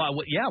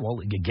 Well,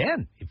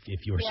 again, if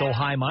you're so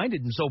high-minded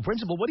and so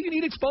principled, what do you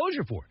need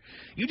exposure for?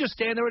 You just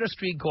stand there at a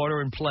street corner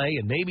and play,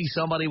 and maybe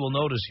somebody will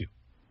notice you.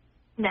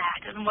 Nah,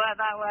 it doesn't work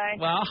that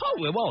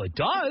way. Well, it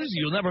does.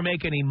 You'll never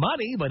make any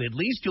money, but at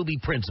least you'll be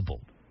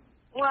principled.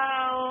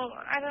 Well,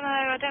 I don't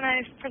know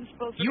if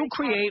principles... You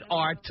create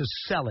art to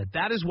sell it.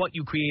 That is what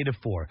you create it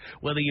for.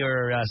 Whether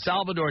you're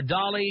Salvador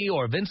Dali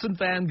or Vincent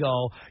van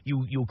Gogh,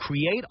 you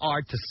create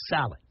art to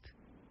sell it.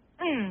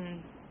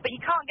 But you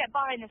can't get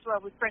by in this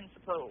world with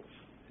principles.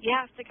 You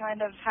have to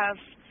kind of have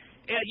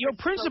Your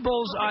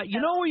principles, you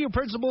know where your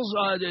principles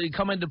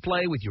come into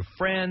play with your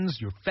friends,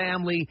 your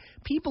family,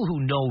 people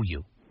who know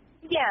you.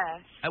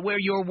 Yes. Where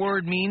your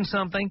word means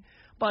something.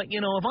 But,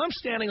 you know, if I'm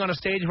standing on a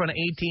stage in front of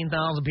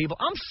 18,000 people,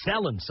 I'm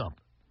selling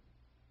something.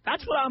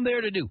 That's what I'm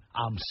there to do.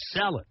 I'm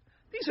selling.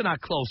 These are not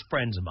close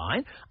friends of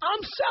mine. I'm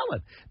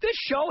selling. This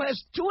show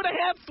has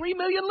 2.5, 3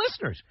 million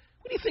listeners.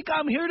 What do you think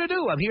I'm here to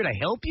do? I'm here to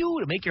help you,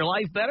 to make your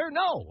life better?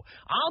 No.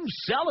 I'm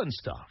selling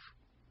stuff.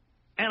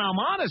 And I'm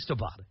honest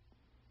about it.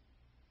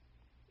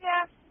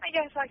 Yeah, I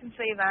guess I can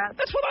see that.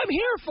 That's what I'm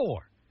here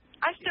for.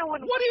 I still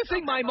wouldn't. What do you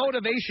think my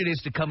motivation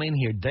is to come in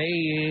here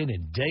day in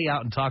and day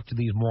out and talk to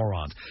these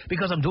morons?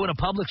 Because I'm doing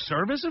a public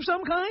service of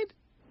some kind?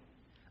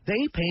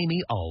 They pay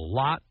me a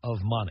lot of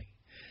money.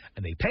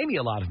 And they pay me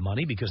a lot of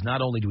money because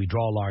not only do we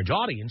draw a large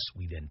audience,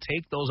 we then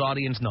take those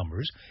audience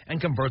numbers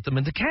and convert them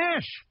into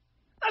cash.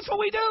 That's what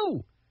we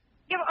do.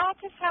 Yeah, but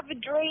artists have a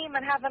dream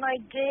and have an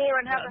idea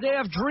and have. They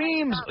have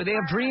dreams. They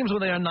have dreams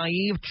when they are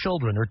naive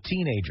children or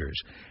teenagers.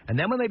 And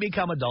then when they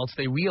become adults,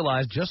 they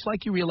realize, just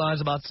like you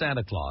realize about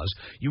Santa Claus,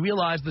 you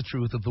realize the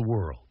truth of the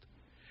world,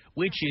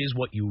 which is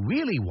what you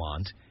really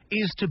want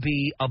is to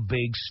be a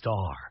big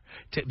star,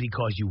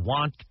 because you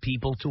want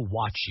people to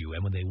watch you.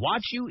 And when they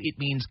watch you, it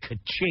means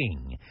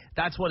ka-ching.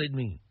 That's what it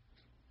means.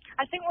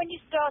 I think when you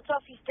start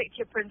off, you stick to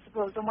your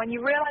principles, and when you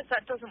realize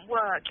that doesn't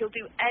work, you'll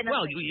do anything.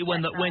 Well,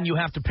 when you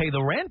have to pay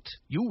the rent,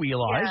 you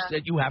realize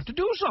that you have to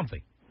do something.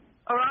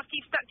 Or after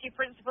you've stuck to your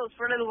principles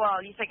for a little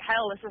while, you think,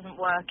 hell, this isn't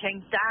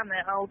working. Damn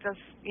it, I'll just,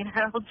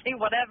 I'll do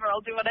whatever.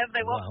 I'll do whatever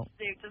they want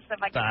to do just so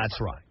I can. That's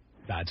right.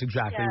 That's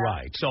exactly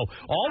right. So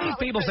all these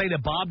people say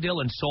that Bob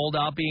Dylan sold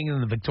out being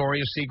in the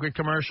Victoria's Secret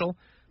commercial.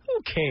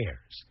 Who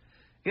cares?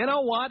 You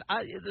know what?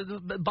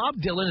 Bob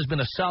Dylan has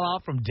been a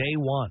sellout from day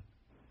one.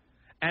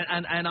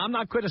 And I'm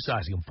not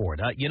criticizing him for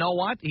it. You know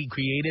what? He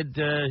created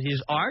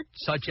his art,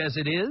 such as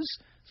it is.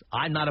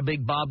 I'm not a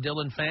big Bob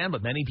Dylan fan,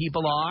 but many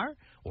people are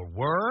or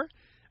were.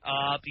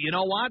 You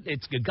know what?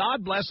 It's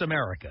God bless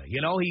America.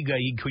 You know, he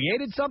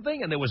created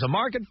something, and there was a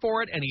market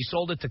for it, and he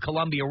sold it to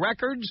Columbia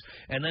Records,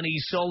 and then he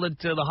sold it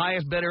to the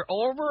highest bidder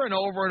over and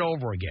over and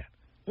over again.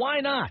 Why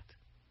not?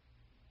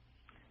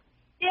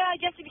 Yeah, I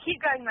guess if you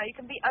keep going, though, you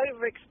can be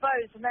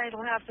overexposed, and then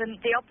it'll have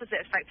the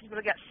opposite effect. People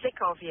will get sick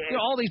of you. You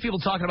know, all these people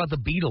talking about the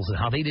Beatles and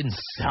how they didn't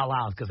sell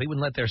out because they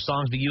wouldn't let their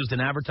songs be used in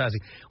advertising.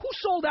 Who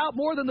sold out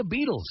more than the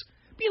Beatles?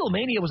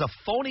 Beatlemania was a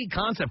phony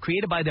concept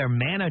created by their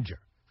manager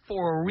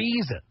for a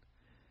reason.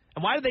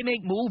 And why did they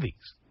make movies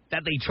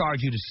that they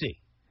charge you to see?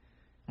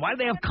 Why did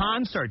they have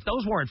concerts?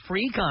 Those weren't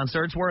free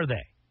concerts, were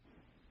they?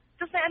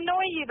 Does it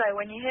annoy you, though,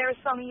 when you hear a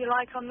song you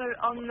like on the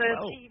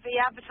TV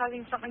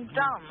advertising something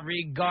dumb?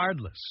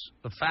 Regardless.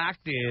 The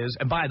fact is,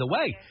 and by the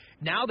way,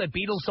 now that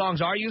Beatles songs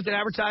are used in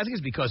advertising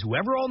is because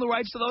whoever owned the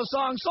rights to those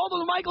songs sold them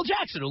to Michael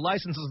Jackson, who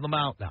licenses them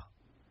out now.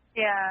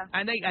 Yeah.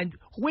 And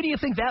where do you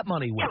think that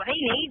money went? Yeah, well, he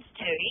needs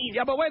to.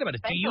 Yeah, but wait a minute.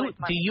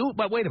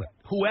 But wait a minute.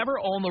 Whoever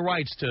owned the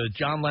rights to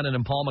John Lennon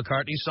and Paul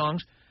McCartney's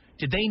songs,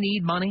 did they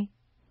need money?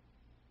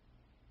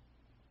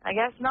 I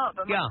guess not.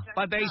 But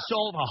but they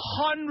sold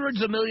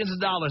hundreds of millions of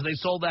dollars. They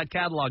sold that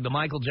catalog to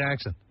Michael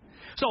Jackson.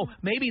 So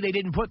maybe they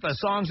didn't put the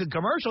songs in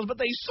commercials, but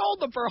they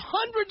sold them for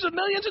hundreds of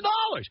millions of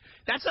dollars.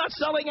 That's not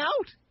selling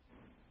out.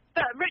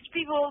 But rich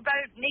people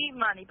don't need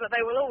money, but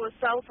they will always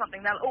sell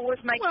something. They'll always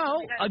make.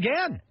 Well,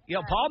 again,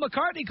 Paul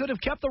McCartney could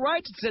have kept the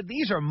rights and said,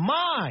 "These are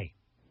mine,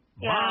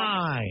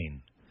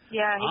 mine."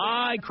 Yeah.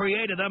 I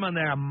created them and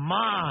they're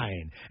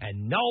mine,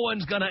 and no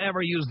one's gonna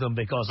ever use them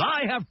because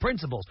I have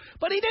principles.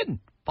 But he didn't.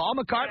 Paul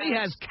McCartney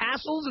has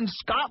castles in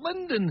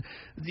Scotland, and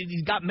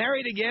he got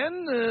married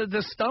again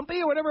to Stumpy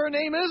or whatever her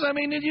name is. I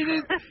mean,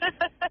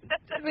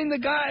 the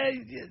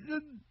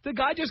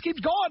guy just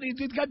keeps going.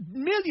 He's got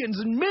millions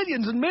and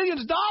millions and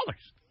millions of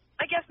dollars.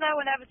 I guess no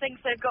one ever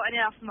thinks they've got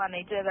enough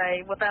money, do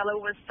they? Well, they'll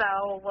always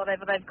sell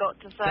whatever they've got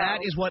to sell.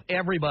 That is what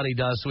everybody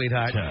does,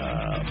 sweetheart.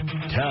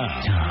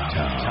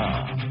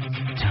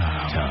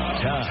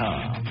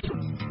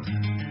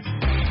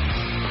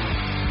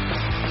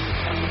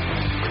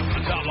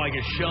 Tom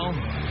Leykis Show,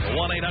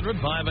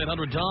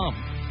 1-800-5800-TOM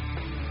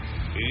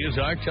is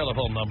our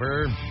telephone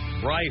number.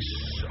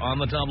 Bryce on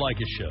the Tom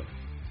Leykis Show.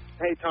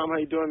 Hey, Tom, how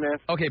you doing, man?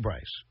 Okay,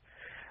 Bryce.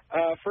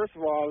 First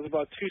of all, I was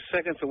about 2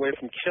 seconds away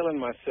from killing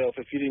myself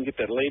if you didn't get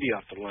that lady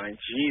off the line.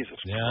 Jesus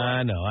Christ. Yeah,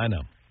 I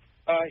know.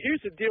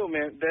 Here's the deal,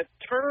 man. That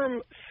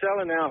term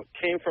selling out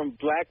came from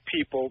black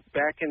people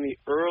back in the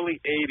early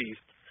 80s.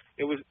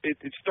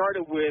 It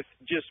started with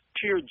just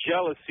pure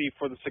jealousy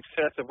for the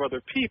success of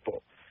other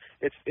people.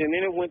 And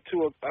then it went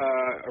to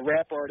a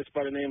rap artist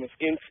by the name of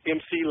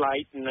MC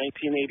Lyte in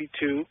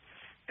 1982,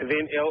 and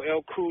then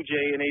LL Cool J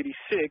in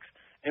 86.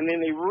 And then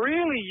they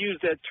really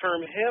used that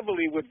term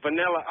heavily with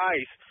Vanilla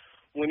Ice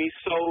when he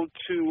sold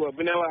to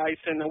Vanilla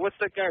Ice and what's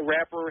that guy,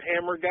 rapper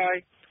Hammer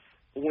guy,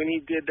 when he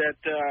did that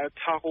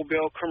Taco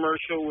Bell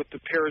commercial with the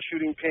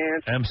parachuting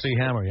pants. MC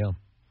Hammer, yeah.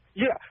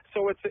 Yeah,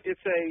 so it's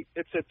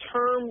a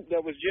term that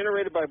was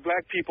generated by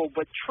black people,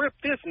 but trip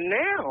this,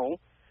 now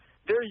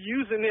they're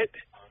using it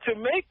to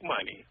make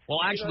money.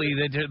 Well, actually,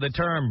 the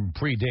term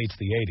predates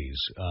the 80s.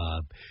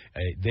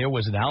 There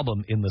was an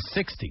album in the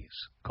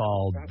 60s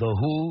called The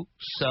Who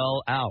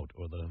Sell Out,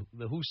 or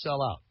The Who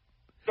Sell Out.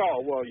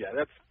 Oh, well, yeah,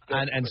 that's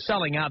and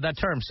selling out, that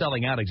term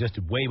selling out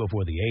existed way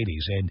before the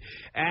 80s.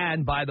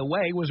 And by the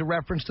way, was a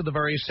reference to the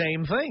very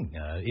same thing.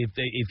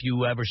 If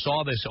you ever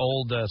saw this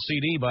old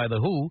CD by The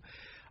Who,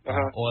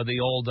 or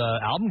the old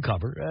album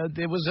cover,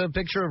 there was a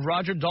picture of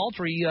Roger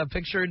Daltrey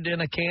pictured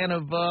in a can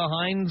of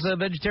Heinz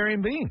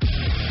vegetarian beans.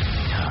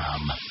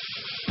 Tom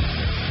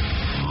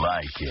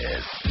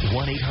Leykis.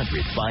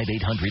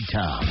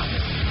 1-800-5800-TOM.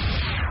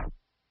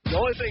 The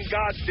only thing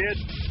God did,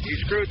 he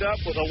screwed up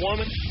with a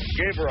woman,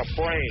 gave her a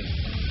brain.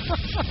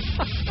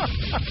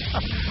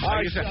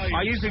 Are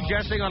you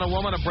suggesting on a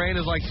woman a brain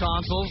is like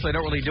tonsils? They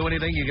don't really do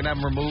anything. You can have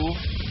them removed?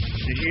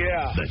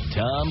 Yeah. The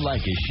Tom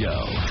Leykis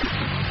Show.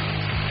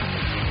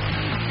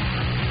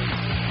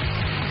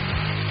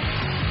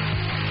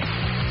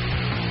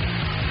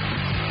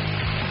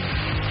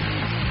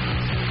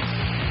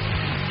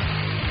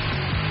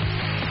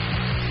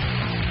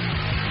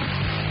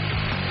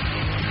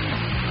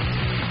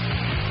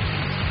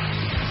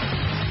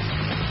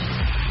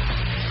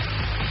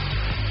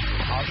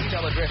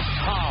 Email address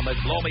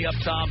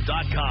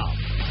Tom@blowmeuptom.com.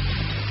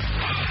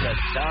 The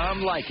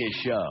Tom Leykis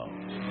Show.